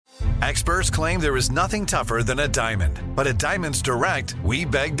Experts claim there is nothing tougher than a diamond. But at Diamonds Direct, we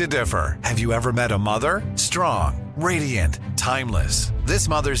beg to differ. Have you ever met a mother? Strong, radiant, timeless. This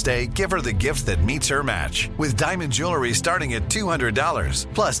Mother's Day, give her the gift that meets her match. With diamond jewelry starting at $200.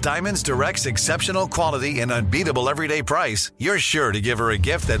 Plus Diamonds Direct's exceptional quality and unbeatable everyday price, you're sure to give her a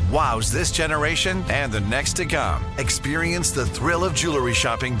gift that wows this generation and the next to come. Experience the thrill of jewelry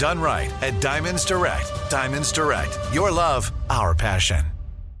shopping done right at Diamonds Direct. Diamonds Direct. Your love, our passion.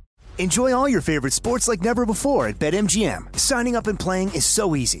 Enjoy all your favorite sports like never before at BetMGM. Signing up and playing is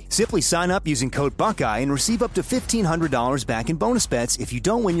so easy. Simply sign up using code Buckeye and receive up to $1,500 back in bonus bets if you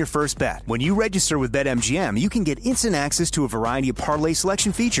don't win your first bet. When you register with BetMGM, you can get instant access to a variety of parlay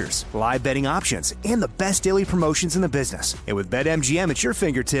selection features, live betting options, and the best daily promotions in the business. And with BetMGM at your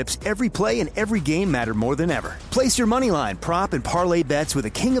fingertips, every play and every game matter more than ever. Place your moneyline, prop, and parlay bets with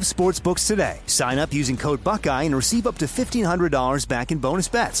the king of sportsbooks today. Sign up using code Buckeye and receive up to $1,500 back in bonus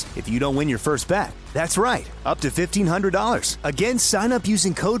bets if you don't win your first bet. That's right, up to $1,500. Again, sign up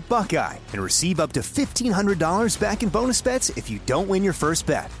using code Buckeye and receive up to $1,500 back in bonus bets if you don't win your first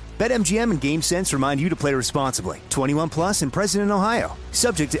bet. BetMGM and GameSense remind you to play responsibly. 21 plus and present in Ohio.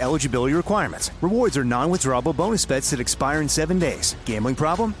 Subject to eligibility requirements. Rewards are non-withdrawable bonus bets that expire in 7 days. Gambling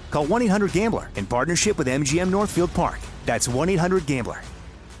problem? Call 1-800-GAMBLER in partnership with MGM Northfield Park. That's 1-800-GAMBLER.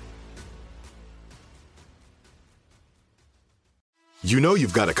 You know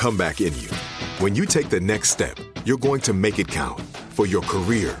you've got a comeback in you. When you take the next step, you're going to make it count. For your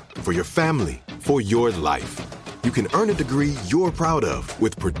career, for your family, for your life. You can earn a degree you're proud of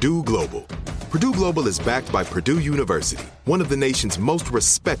with Purdue Global. Purdue Global is backed by Purdue University, one of the nation's most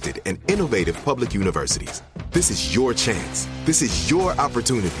respected and innovative public universities. This is your chance. This is your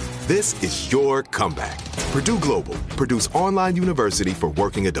opportunity. This is your comeback. Purdue Global, Purdue's online university for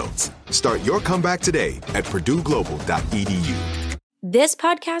working adults. Start your comeback today at purdueglobal.edu. This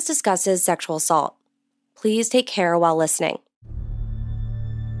podcast discusses sexual assault. Please take care while listening.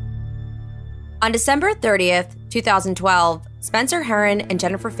 On December 30th, 2012, Spencer Herron and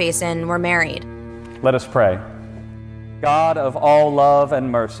Jennifer Faison were married. Let us pray. God of all love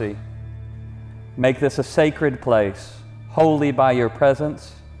and mercy, make this a sacred place, holy by your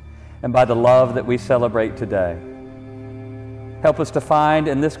presence and by the love that we celebrate today. Help us to find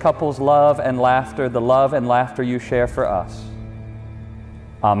in this couple's love and laughter the love and laughter you share for us.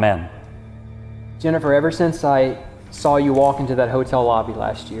 Amen. Jennifer, ever since I saw you walk into that hotel lobby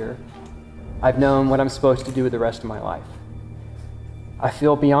last year, I've known what I'm supposed to do with the rest of my life. I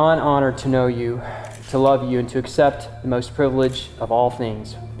feel beyond honored to know you, to love you, and to accept the most privileged of all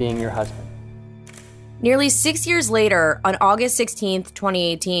things, being your husband. Nearly 6 years later, on August 16th,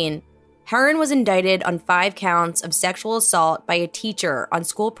 2018, Herron was indicted on 5 counts of sexual assault by a teacher on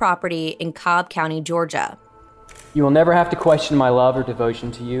school property in Cobb County, Georgia. You will never have to question my love or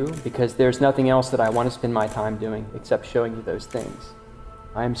devotion to you, because there's nothing else that I want to spend my time doing except showing you those things.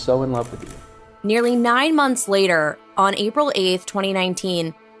 I am so in love with you. Nearly 9 months later, on April 8th,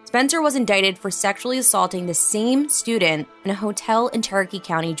 2019, Spencer was indicted for sexually assaulting the same student in a hotel in Cherokee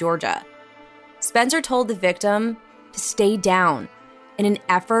County, Georgia. Spencer told the victim to stay down in an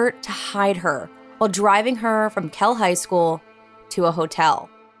effort to hide her while driving her from Kell High School to a hotel.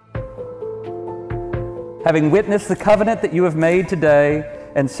 Having witnessed the covenant that you have made today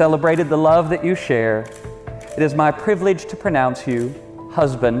and celebrated the love that you share, it is my privilege to pronounce you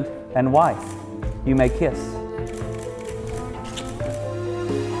husband and wife. You may kiss.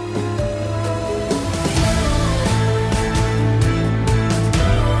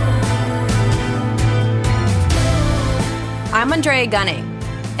 I'm Andrea Gunning,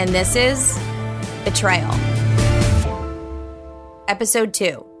 and this is Betrayal. Episode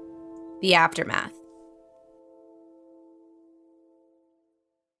 2, The Aftermath.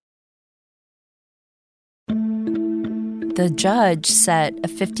 The judge set a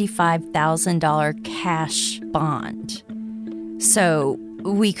 $55,000 cash bond. So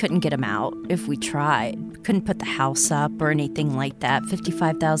we couldn't get him out if we tried. Couldn't put the house up or anything like that.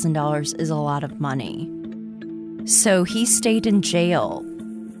 $55,000 is a lot of money. So he stayed in jail.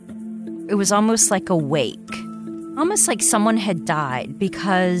 It was almost like a wake. Almost like someone had died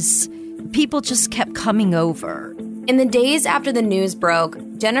because people just kept coming over. In the days after the news broke,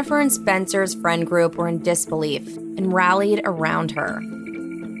 Jennifer and Spencer's friend group were in disbelief and rallied around her.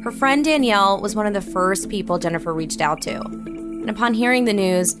 Her friend Danielle was one of the first people Jennifer reached out to. And upon hearing the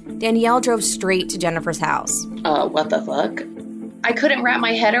news, Danielle drove straight to Jennifer's house. What the fuck? I couldn't wrap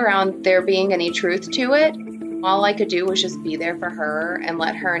my head around there being any truth to it. All I could do was just be there for her and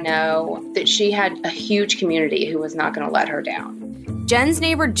let her know that she had a huge community who was not going to let her down. Jen's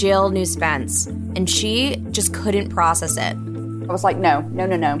neighbor Jill knew Spence, and she just couldn't process it. I was like, nope.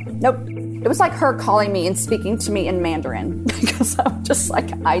 It was like her calling me and speaking to me in Mandarin because I'm just like,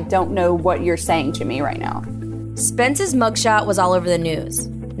 I don't know what you're saying to me right now. Spence's mugshot was all over the news,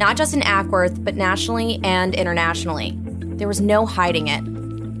 not just in Acworth, but nationally and internationally. There was no hiding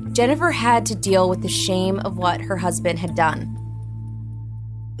it. Jennifer had to deal with the shame of what her husband had done.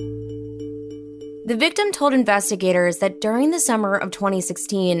 The victim told investigators that during the summer of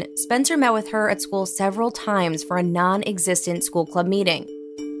 2016, Spencer met with her at school several times for a non-existent school club meeting.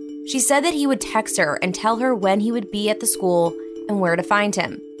 She said that he would text her and tell her when he would be at the school and where to find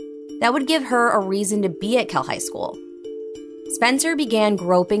him. That would give her a reason to be at Kell High School. Spencer began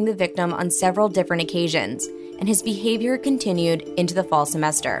groping the victim on several different occasions, and his behavior continued into the fall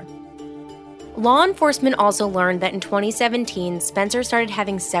semester. Law enforcement also learned that in 2017, Spencer started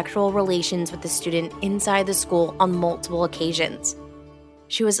having sexual relations with the student inside the school on multiple occasions.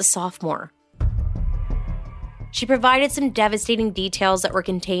 She was a sophomore. She provided some devastating details that were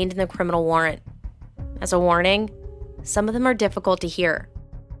contained in the criminal warrant. As a warning, some of them are difficult to hear.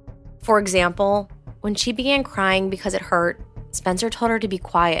 For example, when she began crying because it hurt, Spencer told her to be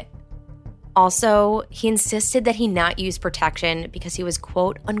quiet. Also, he insisted that he not use protection because he was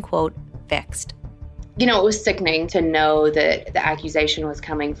quote-unquote fixed. You know, it was sickening to know that the accusation was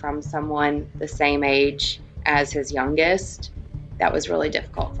coming from someone the same age as his youngest. That was really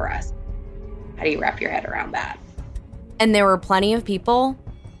difficult for us. How do you wrap your head around that? And there were plenty of people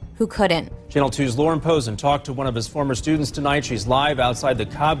who couldn't. Channel 2's Lauren Posen talked to one of his former students tonight. She's live outside the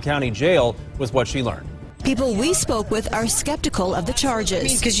Cobb County Jail with what she learned. People we spoke with are skeptical of the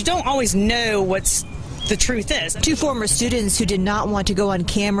charges. Because you don't always know what's the truth is. Two former students who did not want to go on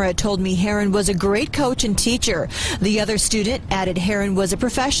camera told me Heron was a great coach and teacher. The other student added Heron was a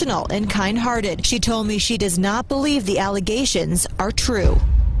professional and kind-hearted. She told me she does not believe the allegations are true.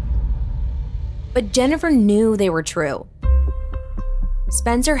 But Jennifer knew they were true.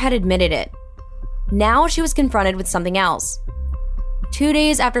 Spencer had admitted it. Now she was confronted with something else. 2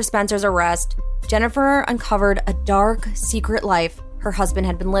 days after Spencer's arrest, Jennifer uncovered a dark, secret life her husband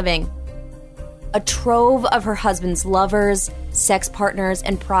had been living. A trove of her husband's lovers, sex partners,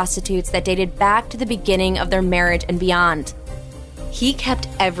 and prostitutes that dated back to the beginning of their marriage and beyond. He kept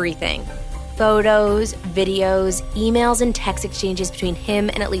everything. Photos, videos, emails, and text exchanges between him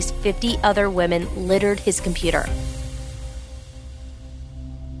and at least 50 other women littered his computer.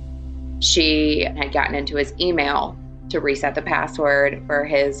 She had gotten into his email to reset the password for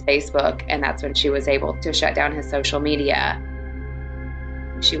his Facebook, and that's when she was able to shut down his social media.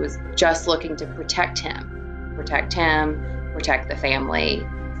 She was just looking to protect him, protect the family.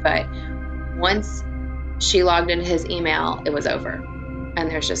 But once she logged into his email, it was over,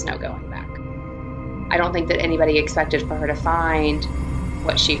 and there's just no going back. I don't think that anybody expected for her to find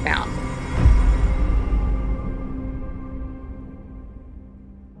what she found.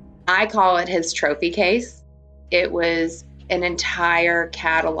 I call it his trophy case. It was an entire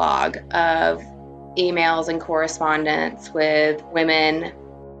catalog of emails and correspondence with women,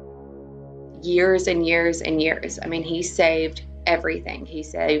 years and years and years. I mean, he saved everything. He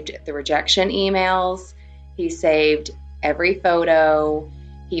saved the rejection emails. He saved every photo.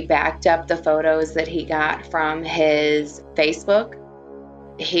 He backed up the photos that he got from his Facebook.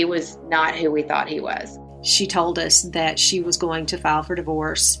 He was not who we thought he was. She told us that she was going to file for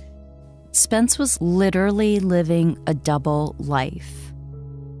divorce. Spence was literally living a double life.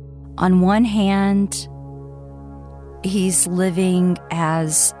 On one hand, he's living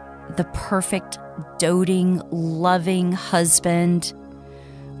as the perfect, doting, loving husband,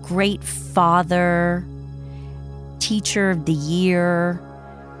 great father, teacher of the year,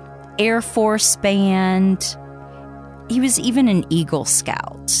 Air Force band. He was even an Eagle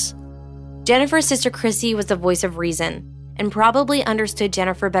Scout. Jennifer's sister Chrissy was the voice of reason and probably understood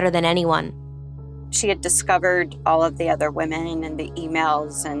Jennifer better than anyone. She had discovered all of the other women and the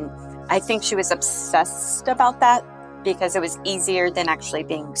emails, and I think she was obsessed about that because it was easier than actually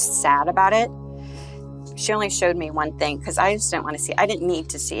being sad about it. She only showed me one thing because I just didn't want to see it. I didn't need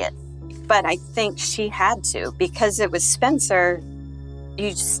to see it. But I think she had to because it was Spencer.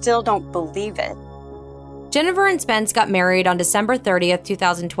 You still don't believe it. Jennifer and Spence got married on December 30th,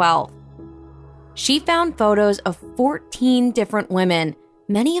 2012. She found photos of 14 different women,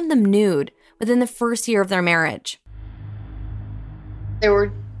 many of them nude, within the first year of their marriage. There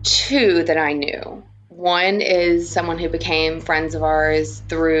were two that I knew. One is someone who became friends of ours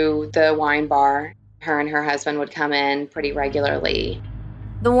through the wine bar. Her and her husband would come in pretty regularly.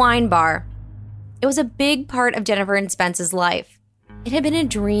 The wine bar. It was a big part of Jennifer and Spence's life. It had been a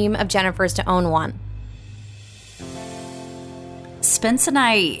dream of Jennifer's to own one. Spence and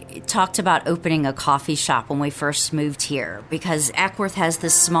I talked about opening a coffee shop when we first moved here because Ackworth has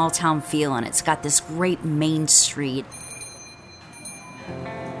this small town feel and it's got this great main street.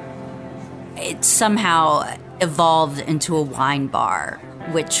 It somehow evolved into a wine bar,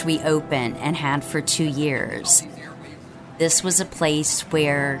 which we opened and had for 2 years. This was a place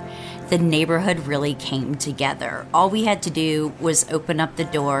where the neighborhood really came together. All we had to do was open up the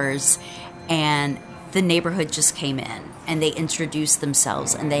doors and the neighborhood just came in and they introduced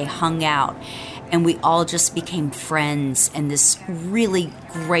themselves and they hung out and we all just became friends in this really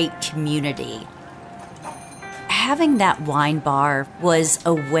great community. Having that wine bar was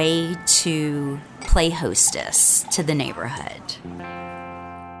a way to play hostess to the neighborhood.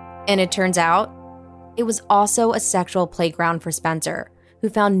 And it turns out, it was also a sexual playground for Spencer, who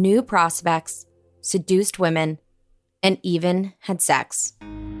found new prospects, seduced women, and even had sex.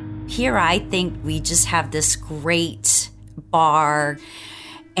 Here, I think we just have this great bar,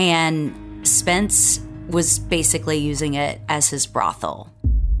 and Spence was basically using it as his brothel.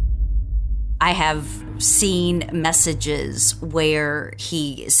 I have seen messages where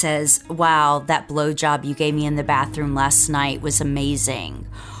he says, "Wow, that blowjob you gave me in the bathroom last night was amazing."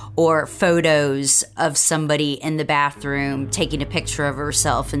 Or photos of somebody in the bathroom taking a picture of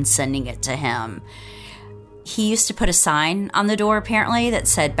herself and sending it to him. He used to put a sign on the door, apparently, that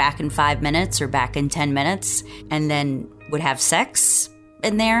said back in 5 minutes or back in 10 minutes, and then would have sex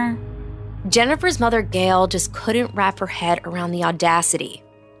in there. Jennifer's mother, Gail, just couldn't wrap her head around the audacity.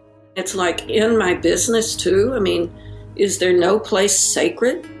 It's like in my business, too. I mean, is there no place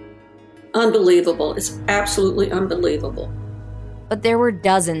sacred? Unbelievable. It's absolutely unbelievable. But there were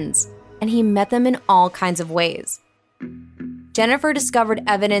dozens, and he met them in all kinds of ways. Jennifer discovered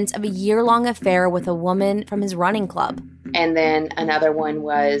evidence of a year-long affair with a woman from his running club. And then another one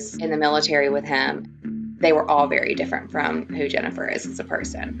was in the military with him. They were all very different from who Jennifer is as a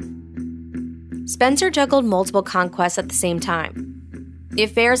person. Spencer juggled multiple conquests at the same time. The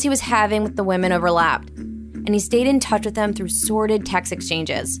affairs he was having with the women overlapped, and he stayed in touch with them through sordid text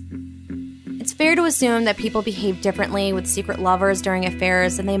exchanges. It's fair to assume that people behave differently with secret lovers during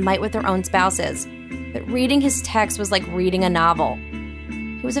affairs than they might with their own spouses, but reading his text was like reading a novel.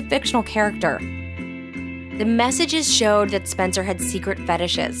 He was a fictional character. The messages showed that Spencer had secret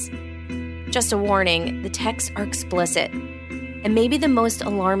fetishes. Just a warning, the texts are explicit, and maybe the most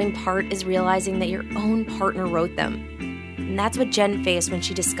alarming part is realizing that your own partner wrote them. And that's what Jen faced when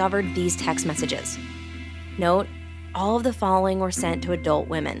she discovered these text messages. Note, all of the following were sent to adult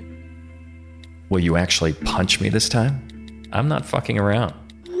women. Will you actually punch me this time? I'm not fucking around.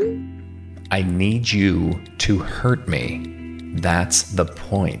 I need you to hurt me. That's the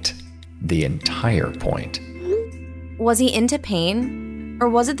point. The entire point. Was he into pain? Or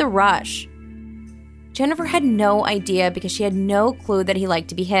was it the rush? Jennifer had no idea because she had no clue that he liked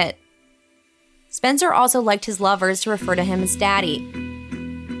to be hit. Spencer also liked his lovers to refer to him as Daddy.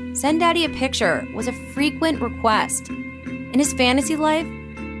 Send Daddy a picture was a frequent request. In his fantasy life,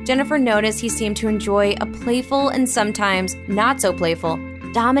 Jennifer noticed he seemed to enjoy a playful and sometimes not so playful,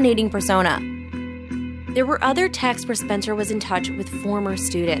 dominating persona. There were other texts where Spencer was in touch with former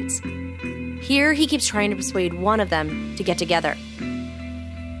students. Here, he keeps trying to persuade one of them to get together.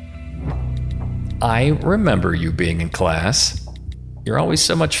 I remember you being in class. You're always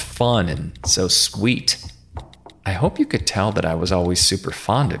so much fun and so sweet. I hope you could tell that I was always super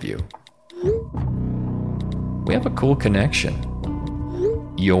fond of you. We have a cool connection.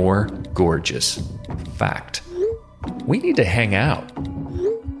 You're gorgeous. Fact. We need to hang out.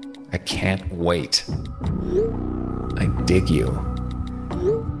 I can't wait. I dig you.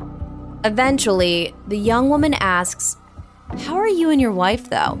 Eventually, the young woman asks, "How are you and your wife,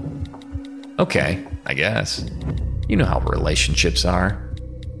 though?" Okay, I guess. You know how relationships are.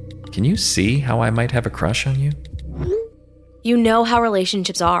 Can you see how I might have a crush on you? You know how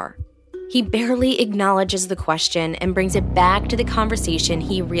relationships are. He barely acknowledges the question and brings it back to the conversation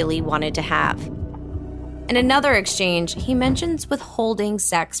he really wanted to have. In another exchange, he mentions withholding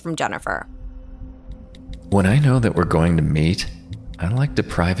sex from Jennifer. When I know that we're going to meet, I like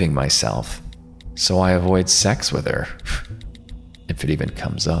depriving myself, so I avoid sex with her, if it even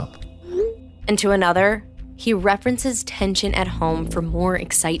comes up. And to another, he references tension at home for more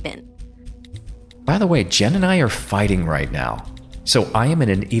excitement. By the way, Jen and I are fighting right now, so I am in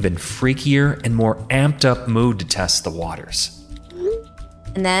an even freakier and more amped up mood to test the waters.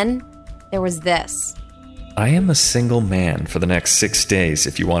 And then there was this. I am a single man for the next 6 days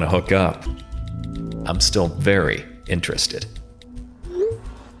if you want to hook up. I'm still very interested.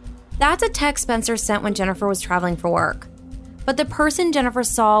 That's a text Spencer sent when Jennifer was traveling for work. But the person Jennifer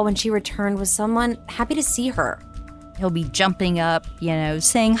saw when she returned was someone happy to see her. He'll be jumping up,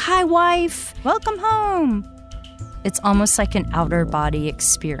 saying, "Hi, wife, welcome home." It's almost like an outer body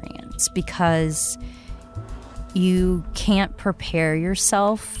experience because you can't prepare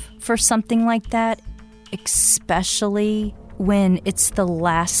yourself for something like that, especially when it's the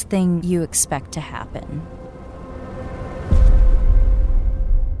last thing you expect to happen.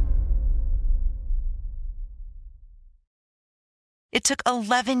 It took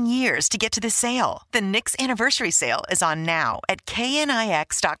 11 years to get to this sale. The Knix Anniversary Sale is on now at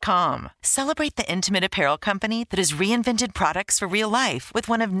knix.com. Celebrate the intimate apparel company that has reinvented products for real life with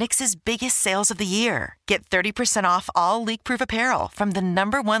one of Knix's biggest sales of the year. Get 30% off all leak-proof apparel from the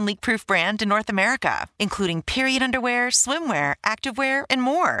 #1 leak-proof brand in North America, including period underwear, swimwear, activewear, and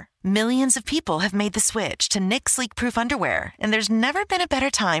more. Millions of people have made the switch to Knix leak-proof underwear, and there's never been a better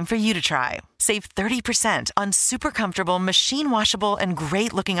time for you to try. Save 30% on super comfortable, machine-washable, and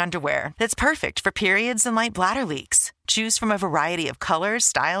great-looking underwear that's perfect for periods and light bladder leaks. Choose from a variety of colors,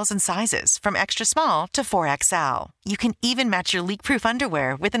 styles, and sizes, from extra small to 4XL. You can even match your leak-proof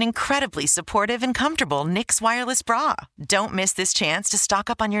underwear with an incredibly supportive and comfortable Knix wireless bra. Don't miss this chance to stock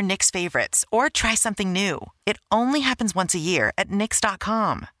up on your Knix favorites or try something new. It only happens once a year at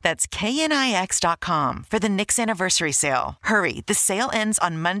Knix.com. That's knix.com for the Knix Anniversary Sale. Hurry, the sale ends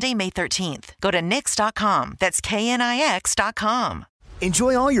on Monday, May 13th. Go to Knix.com. That's knix.com.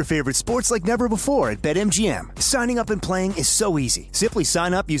 Enjoy all your favorite sports like never before at BetMGM. Signing up and playing is so easy. Simply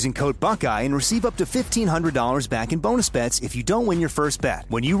sign up using code Buckeye and receive up to $1,500 back in bonus bets if you don't win your first bet.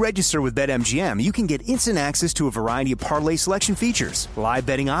 When you register with BetMGM, you can get instant access to a variety of parlay selection features, live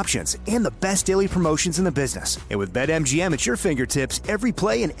betting options, and the best daily promotions in the business. And with BetMGM at your fingertips, every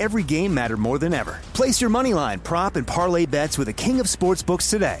play and every game matter more than ever. Place your moneyline, prop, and parlay bets with the king of sportsbooks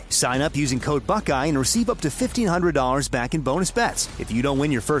today. Sign up using code Buckeye and receive up to $1,500 back in bonus bets if you don't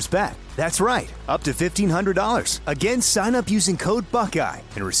win your first bet. That's right, up to $1,500. Again, sign up using code Buckeye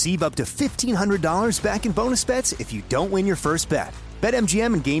and receive up to $1,500 back in bonus bets if you don't win your first bet.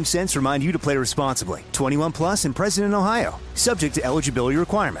 BetMGM and GameSense remind you to play responsibly. 21 plus and present in Ohio. Subject to eligibility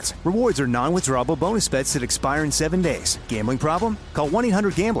requirements. Rewards are non-withdrawable bonus bets that expire in 7 days. Gambling problem? Call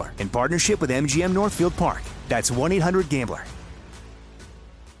 1-800-GAMBLER in partnership with MGM Northfield Park. That's 1-800-GAMBLER.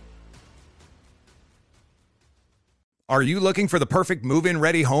 Are you looking for the perfect move-in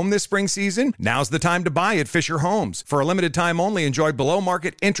ready home this spring season? Now's the time to buy at Fisher Homes. For a limited time only, enjoy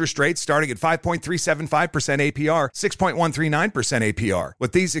below-market interest rates starting at 5.375% APR, 6.139% APR.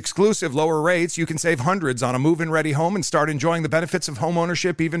 With these exclusive lower rates, you can save hundreds on a move-in ready home and start enjoying the benefits of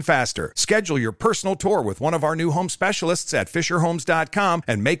homeownership even faster. Schedule your personal tour with one of our new home specialists at FisherHomes.com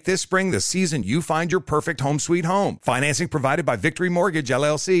and make this spring the season you find your perfect home sweet home. Financing provided by Victory Mortgage,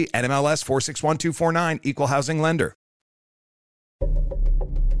 LLC, NMLS 461249, Equal Housing Lender.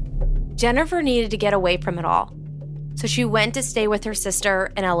 Jennifer needed to get away from it all, so she went to stay with her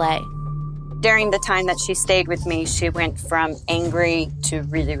sister in LA. During the time that she stayed with me, she went from angry to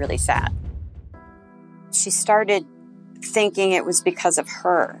really, really sad. She started thinking it was because of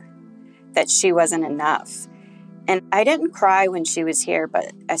her, that she wasn't enough. And I didn't cry when she was here,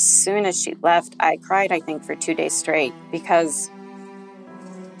 but as soon as she left, I cried, I think, for 2 days straight because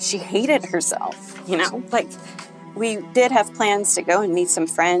she hated herself, We did have plans to go and meet some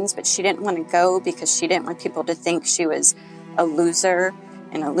friends, but she didn't want to go because she didn't want people to think she was a loser,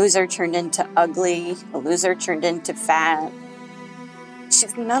 and a loser turned into ugly, a loser turned into fat.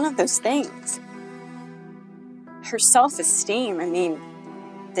 She's none of those things. Her self-esteem,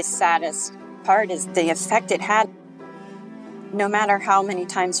 the saddest part is the effect it had. No matter how many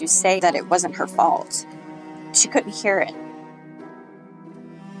times you say that it wasn't her fault, she couldn't hear it.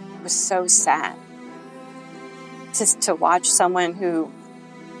 It was so sad. Just to watch someone who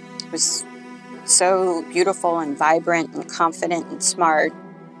was so beautiful and vibrant and confident and smart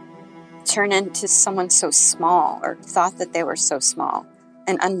turn into someone so small, or thought that they were so small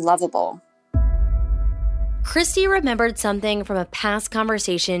and unlovable. Christy remembered something from a past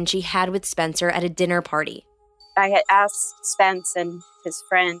conversation she had with Spencer at a dinner party. I had asked Spence and his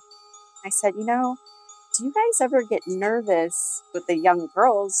friend, I said, do you guys ever get nervous with the young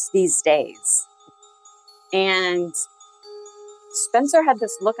girls these days? And Spencer had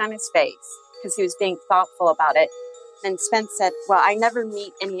this look on his face because he was being thoughtful about it. And Spence said, well, I never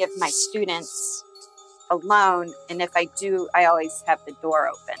meet any of my students alone. And if I do, I always have the door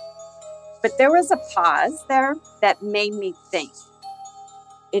open. But there was a pause there that made me think.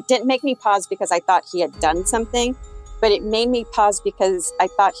 It didn't make me pause because I thought he had done something, but it made me pause because I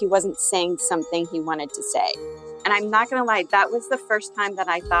thought he wasn't saying something he wanted to say. And I'm not going to lie, that was the first time that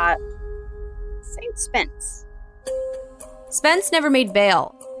I thought, St. Spence. Spence never made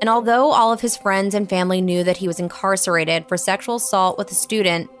bail, And although all of his friends and family knew that he was incarcerated for sexual assault with a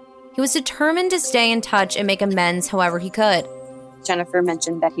student, he was determined to stay in touch and make amends however he could. Jennifer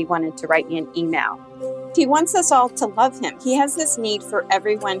mentioned that he wanted to write me an email. He wants us all to love him. He has this need for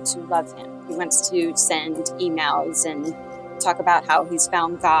everyone to love him. He wants to send emails and talk about how he's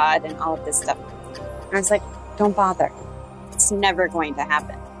found God and all of this stuff. And I was like, don't bother. It's never going to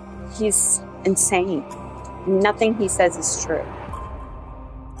happen. He's insane. Nothing he says is true.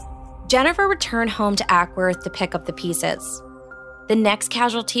 Jennifer returned home to Ackworth to pick up the pieces. The next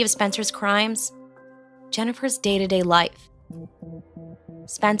casualty of Spencer's crimes, Jennifer's day-to-day life.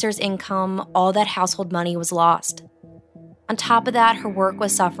 Spencer's income, all that household money was lost. On top of that, her work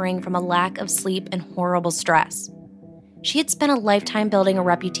was suffering from a lack of sleep and horrible stress. She had spent a lifetime building a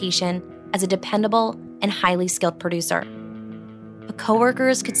reputation as a dependable and highly skilled producer. But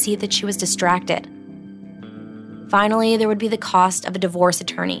coworkers could see that she was distracted. Finally, there would be the cost of a divorce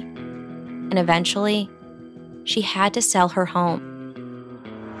attorney. And eventually, she had to sell her home.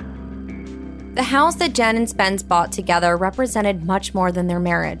 The house that Jen and Spence bought together represented much more than their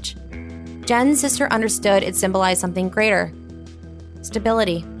marriage. Jen's sister understood it symbolized something greater: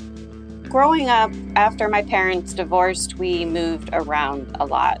 stability. Growing up, after my parents divorced, we moved around a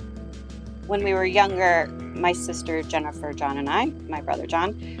lot. When we were younger, my sister Jennifer, John, and I, my brother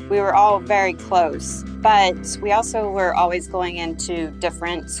John, we were all very close. But we also were always going into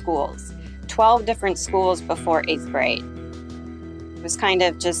different schools. 12 different schools before 8th grade. It was kind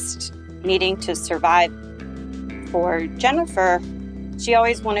of just needing to survive. For Jennifer, she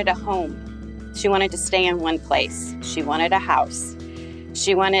always wanted a home. She wanted to stay in one place. She wanted a house.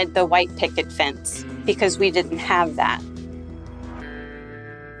 She wanted the white picket fence because we didn't have that.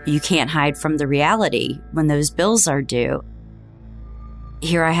 You can't hide from the reality when those bills are due.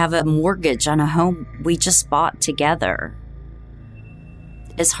 Here I have a mortgage on a home we just bought together.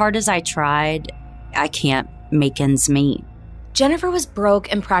 As hard as I tried, I can't make ends meet. Jennifer was broke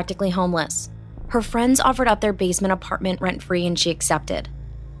and practically homeless. Her friends offered up their basement apartment rent-free and she accepted.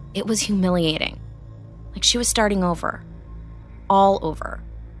 It was humiliating. Like she was starting over. All over.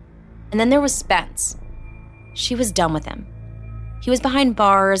 And then there was Spence. She was done with him. He was behind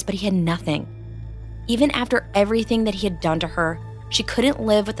bars, but he had nothing. Even after everything that he had done to her, she couldn't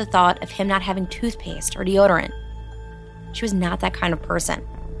live with the thought of him not having toothpaste or deodorant. She was not that kind of person.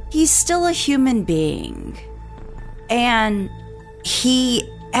 He's still a human being. And he,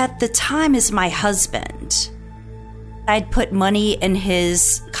 at the time, is my husband. I'd put money in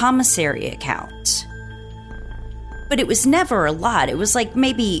his commissary account. But it was never a lot. It was like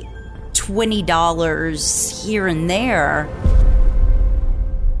maybe $20 here and there.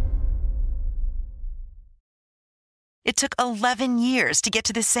 It took 11 years to get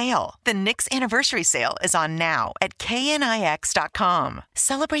to this sale. The Knix Anniversary Sale is on now at KNIX.com.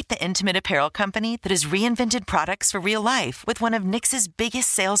 Celebrate the intimate apparel company that has reinvented products for real life with one of Knix's biggest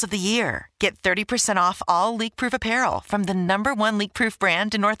sales of the year. Get 30% off all leak-proof apparel from the #1 leak-proof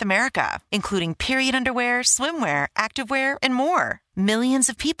brand in North America, including period underwear, swimwear, activewear, and more. Millions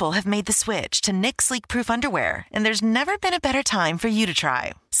of people have made the switch to Knix leak-proof underwear, and there's never been a better time for you to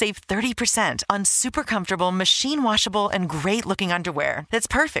try. Save 30% on super comfortable, machine-washable, and great-looking underwear that's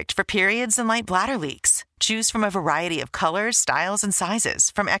perfect for periods and light bladder leaks. Choose from a variety of colors, styles, and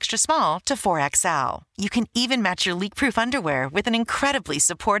sizes, from extra small to 4XL. You can even match your leak-proof underwear with an incredibly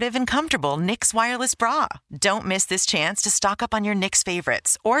supportive and comfortable Knix wireless bra. Don't miss this chance to stock up on your Knix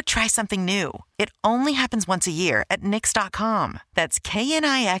favorites or try something new. It only happens once a year at Knix.com. That's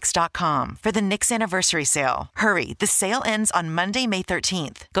KNIX.com for the Knix Anniversary Sale. Hurry, the sale ends on Monday, May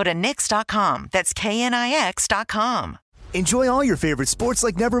 13th. Go to Knix.com. That's KNIX.com. Enjoy all your favorite sports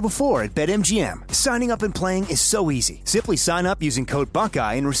like never before at BetMGM. Signing up and playing is so easy. Simply sign up using code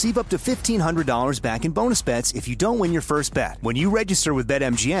Buckeye and receive up to $1,500 back in bonus bets if you don't win your first bet. When you register with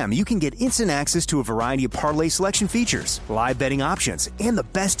BetMGM, you can get instant access to a variety of parlay selection features, live betting options, and the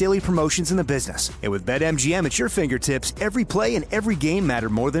best daily promotions in the business. And with BetMGM at your fingertips, every play and every game matter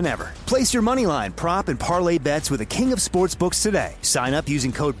more than ever. Place your moneyline, prop, and parlay bets with the king of sportsbooks today. Sign up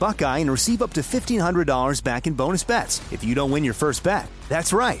using code Buckeye and receive up to $1,500 back in bonus bets if you don't win your first bet.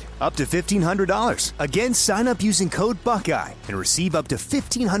 That's right, up to $1,500. Again, sign up using code Buckeye and receive up to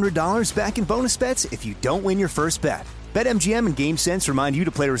 $1,500 back in bonus bets if you don't win your first bet. BetMGM and GameSense remind you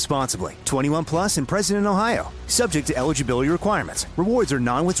to play responsibly. 21 plus and present in Ohio. Subject to eligibility requirements. Rewards are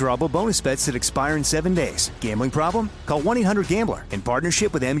non-withdrawable bonus bets that expire in 7 days. Gambling problem? Call 1-800-GAMBLER in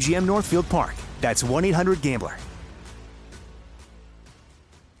partnership with MGM Northfield Park. That's 1-800-GAMBLER.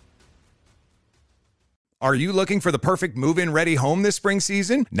 Are you looking for the perfect move-in ready home this spring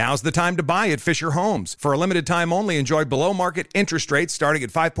season? Now's the time to buy at Fisher Homes. For a limited time only, enjoy below market interest rates starting at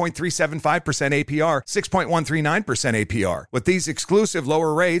 5.375% APR, 6.139% APR. With these exclusive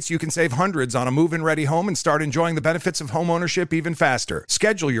lower rates, you can save hundreds on a move-in ready home and start enjoying the benefits of homeownership even faster.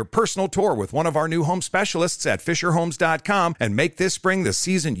 Schedule your personal tour with one of our new home specialists at FisherHomes.com and make this spring the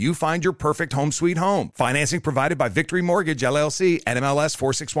season you find your perfect home sweet home. Financing provided by Victory Mortgage, LLC, NMLS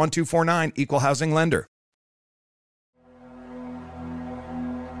 461249, Equal Housing Lender.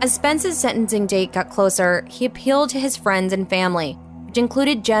 As Spence's sentencing date got closer, he appealed to his friends and family, which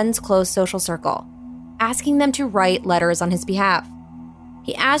included Jen's close social circle, asking them to write letters on his behalf.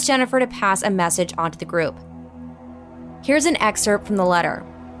 He asked Jennifer to pass a message onto the group. Here's an excerpt from the letter.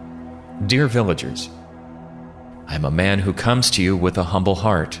 Dear villagers, I am a man who comes to you with a humble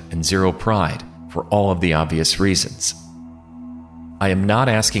heart and zero pride for all of the obvious reasons. I am not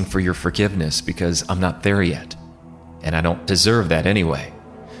asking for your forgiveness because I'm not there yet, and I don't deserve that anyway.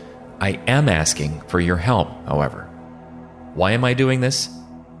 I am asking for your help, however. Why am I doing this?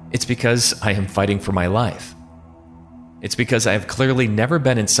 It's because I am fighting for my life. It's because I have clearly never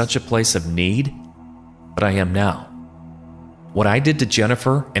been in such a place of need, but I am now. What I did to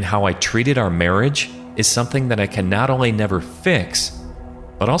Jennifer and how I treated our marriage is something that I can not only never fix,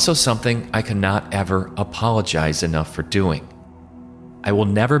 but also something I cannot ever apologize enough for doing. I will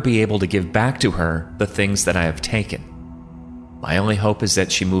never be able to give back to her the things that I have taken. My only hope is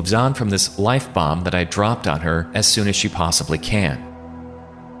that she moves on from this life bomb that I dropped on her as soon as she possibly can.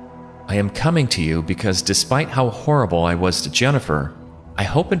 I am coming to you because despite how horrible I was to Jennifer, I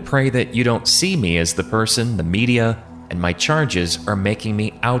hope and pray that you don't see me as the person the media and my charges are making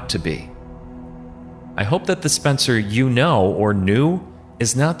me out to be. I hope that the Spencer you know or knew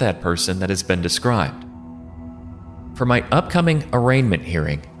is not that person that has been described. For my upcoming arraignment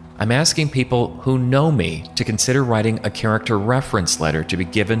hearing, I'm asking people who know me to consider writing a character reference letter to be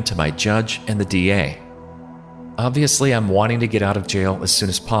given to my judge and the DA. Obviously, I'm wanting to get out of jail as soon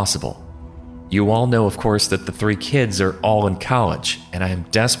as possible. You all know, of course, that the 3 kids are all in college, and I am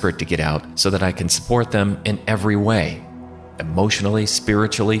desperate to get out so that I can support them in every way, emotionally,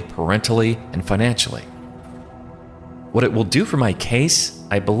 spiritually, parentally, and financially. What it will do for my case,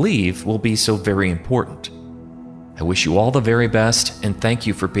 I believe, will be so very important. I wish you all the very best, and thank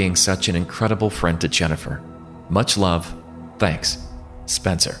you for being such an incredible friend to Jennifer. Much love. Thanks.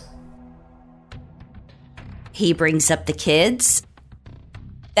 Spencer. He brings up the kids.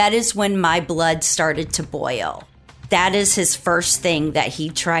 That is when my blood started to boil. That is his first thing that he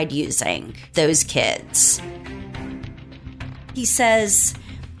tried using, those kids. He says,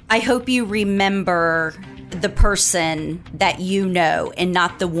 I hope you remember the person that you know and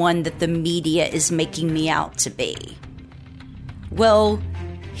not the one that the media is making me out to be. Well,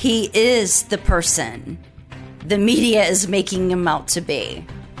 he is the person the media is making him out to be.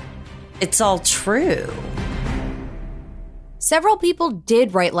 It's all true. Several people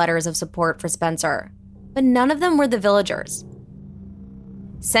did write letters of support for Spencer, but none of them were the villagers.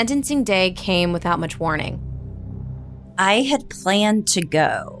 Sentencing day came without much warning. I had planned to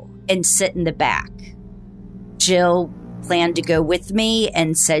go and sit in the back. Jill planned to go with me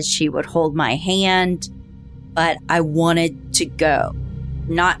and said she would hold my hand, but I wanted to go,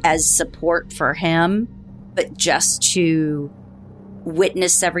 not as support for him, but just to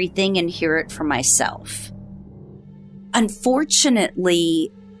witness everything and hear it for myself.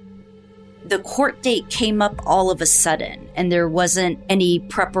 Unfortunately, the court date came up all of a sudden, and there wasn't any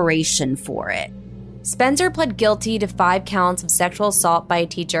preparation for it. Spencer pled guilty to 5 counts of sexual assault by a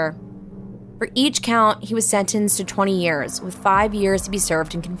teacher. For each count, he was sentenced to 20 years, with 5 years to be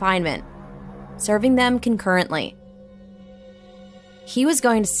served in confinement, serving them concurrently. He was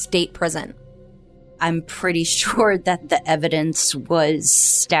going to state prison. I'm pretty sure that the evidence was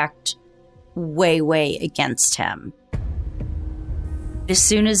stacked way against him. As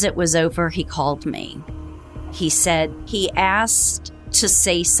soon as it was over, he called me. He said he asked to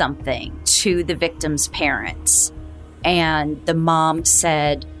say something to the victim's parents, and the mom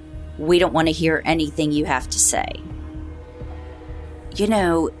said, we don't want to hear anything you have to say. You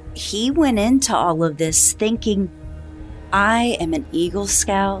know, he went into all of this thinking, I am an Eagle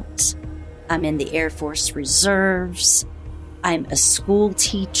Scout. I'm in the Air Force Reserves. I'm a school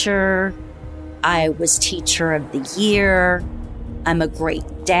teacher. I was Teacher of the Year. I'm a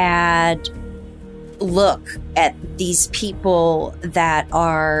great dad. Look at these people that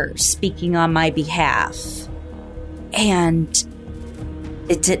are speaking on my behalf. And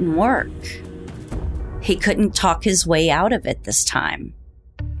it didn't work. He couldn't talk his way out of it this time.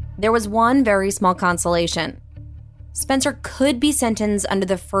 There was one very small consolation. Spencer could be sentenced under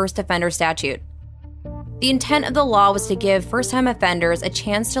the first offender statute. The intent of the law was to give first-time offenders a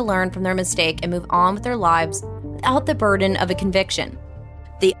chance to learn from their mistake and move on with their lives without the burden of a conviction.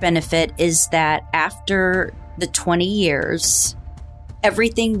 The benefit is that after the 20 years,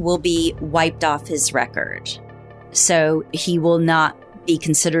 everything will be wiped off his record. So he will not be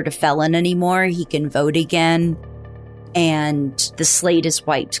considered a felon anymore. He can vote again, and the slate is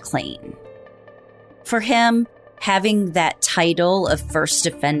wiped clean. For him, having that title of first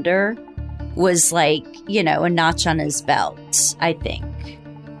offender was like, a notch on his belt, I think.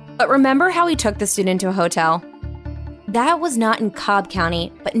 But remember how he took the student to a hotel? That was not in Cobb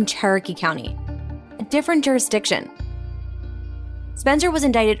County, but in Cherokee County, a different jurisdiction. Spencer was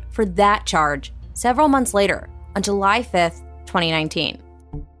indicted for that charge several months later, on July 5th, 2019.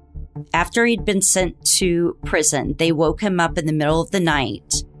 After he'd been sent to prison, they woke him up in the middle of the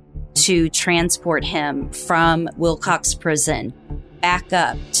night to transport him from Wilcox Prison back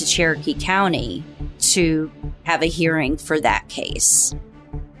up to Cherokee County to have a hearing for that case.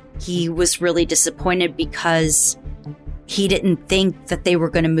 He was really disappointed because he didn't think that they were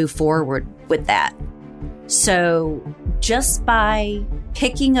going to move forward with that. So just by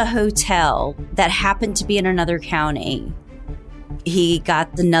picking a hotel that happened to be in another county, he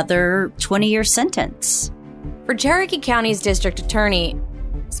got another 20-year sentence. For Cherokee County's district attorney,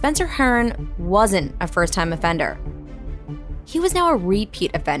 Spencer Heron wasn't a first-time offender. He was now a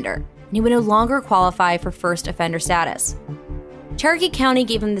repeat offender, and he would no longer qualify for first offender status. Cherokee County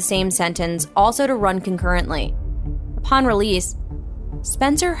gave him the same sentence, also to run concurrently. Upon release,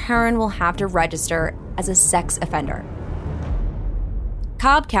 Spencer Heron will have to register as a sex offender.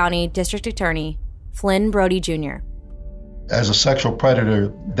 Cobb County District Attorney Flynn Brody Jr. As a sexual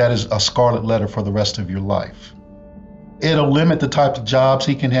predator, that is a scarlet letter for the rest of your life. It'll limit the types of jobs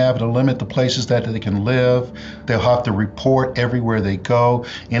he can have. It'll limit the places that they can live. They'll have to report everywhere they go.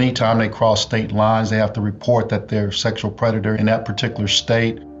 Anytime they cross state lines, they have to report that they're a sexual predator in that particular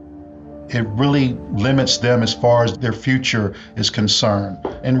state. It really limits them as far as their future is concerned.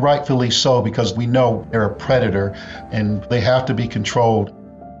 And rightfully so, because we know they're a predator and they have to be controlled.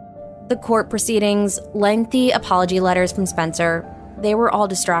 The court proceedings, lengthy apology letters from Spencer, they were all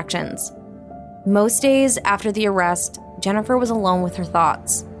distractions. Most days after the arrest, Jennifer was alone with her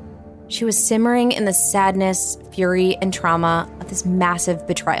thoughts. She was simmering in the sadness, fury, and trauma of this massive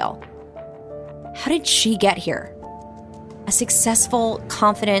betrayal. How did she get here? A successful,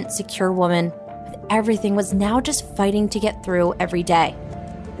 confident, secure woman with everything was now just fighting to get through every day.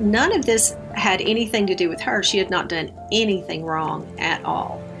 None of this had anything to do with her. She had not done anything wrong at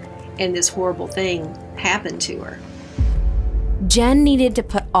all. And this horrible thing happened to her. Jen needed to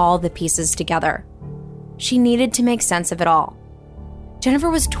put all the pieces together. She needed to make sense of it all.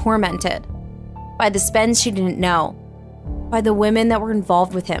 Jennifer was tormented by the Spence she didn't know, by the women that were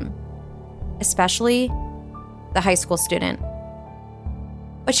involved with him, especially the high school student.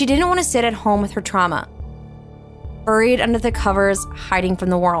 But she didn't want to sit at home with her trauma, buried under the covers, hiding from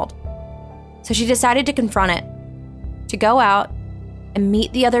the world. So she decided to confront it, to go out and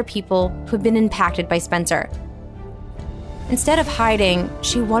meet the other people who had been impacted by Spencer. Instead of hiding,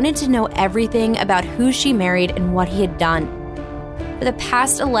 she wanted to know everything about who she married and what he had done. For the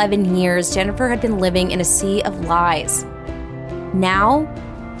past 11 years, Jennifer had been living in a sea of lies. Now,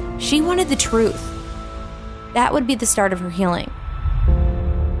 she wanted the truth. That would be the start of her healing.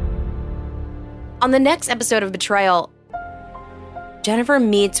 On the next episode of Betrayal, Jennifer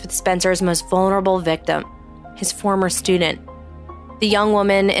meets with Spencer's most vulnerable victim, his former student. The young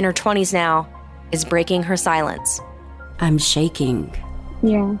woman in her 20s now is breaking her silence. I'm shaking.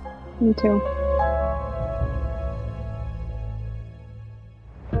 Yeah, me too.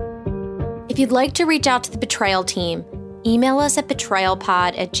 If you'd like to reach out to the Betrayal team, email us at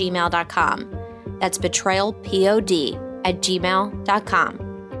betrayalpod@gmail.com. That's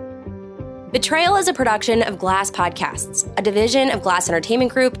betrayalpod@gmail.com. Betrayal is a production of Glass Podcasts, a division of Glass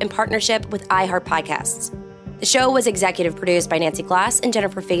Entertainment Group in partnership with iHeart Podcasts. The show was executive produced by Nancy Glass and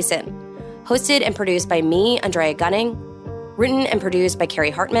Jennifer Faison, hosted and produced by me, Andrea Gunning, written and produced by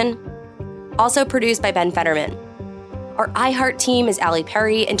Carrie Hartman, also produced by Ben Fetterman. Our iHeart team is Allie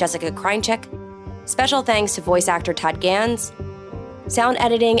Perry and Jessica Kreinchik. Special thanks to voice actor Todd Gans. Sound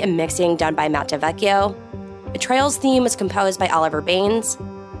editing and mixing done by Matt DeVecchio. Betrayal's theme was composed by Oliver Baines.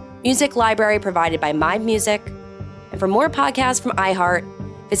 Music library provided by My Music. And for more podcasts from iHeart,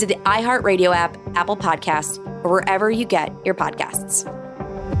 visit the iHeart Radio app, Apple Podcasts, or wherever you get your podcasts.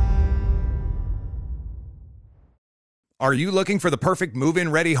 Are you looking for the perfect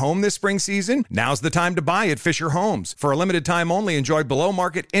move-in ready home this spring season? Now's the time to buy at Fisher Homes. For a limited time only, enjoy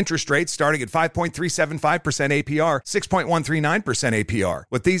below-market interest rates starting at 5.375% APR, 6.139% APR.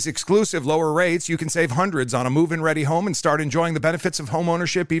 With these exclusive lower rates, you can save hundreds on a move-in ready home and start enjoying the benefits of home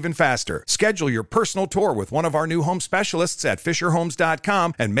ownership even faster. Schedule your personal tour with one of our new home specialists at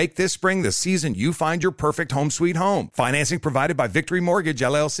FisherHomes.com and make this spring the season you find your perfect home sweet home. Financing provided by Victory Mortgage,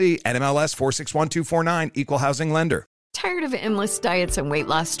 LLC, NMLS 461249, Equal Housing Lender. Tired of endless diets and weight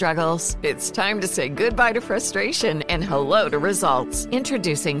loss struggles? It's time to say goodbye to frustration and hello to results.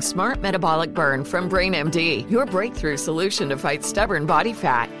 Introducing Smart Metabolic Burn from BrainMD, your breakthrough solution to fight stubborn body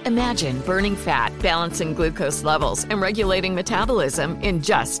fat. Imagine burning fat, balancing glucose levels, and regulating metabolism in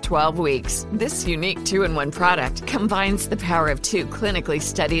just 12 weeks. This unique 2-in-1 product combines the power of 2 clinically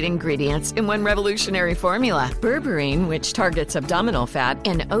studied ingredients in one revolutionary formula. Berberine, which targets abdominal fat,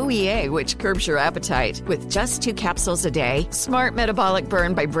 and OEA, which curbs your appetite. With just 2 capsules a day, Smart Metabolic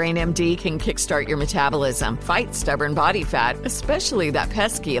Burn by BrainMD can kickstart your metabolism, fight stubborn body fat, especially that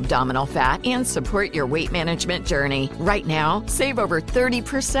pesky abdominal fat, and support your weight management journey. Right now, save over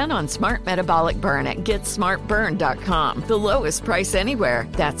 30% on Smart Metabolic Burn at GetSmartBurn.com. The lowest price anywhere.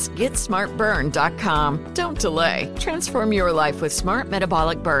 That's GetSmartBurn.com. Don't delay. Transform your life with Smart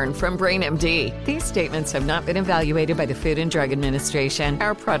Metabolic Burn from BrainMD. These statements have not been evaluated by the Food and Drug Administration.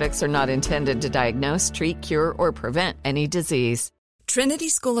 Our products are not intended to diagnose, treat, cure, or prevent any disease. Trinity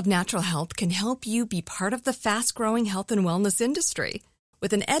School of Natural Health can help you be part of the fast-growing health and wellness industry.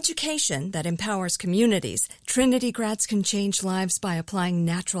 With an education that empowers communities, Trinity grads can change lives by applying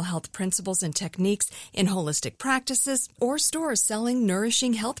natural health principles and techniques in holistic practices or stores selling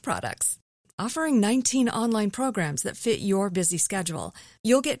nourishing health products. Offering 19 online programs that fit your busy schedule,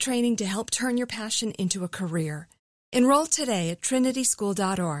 you'll get training to help turn your passion into a career. Enroll today at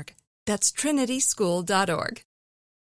trinityschool.org. That's trinityschool.org.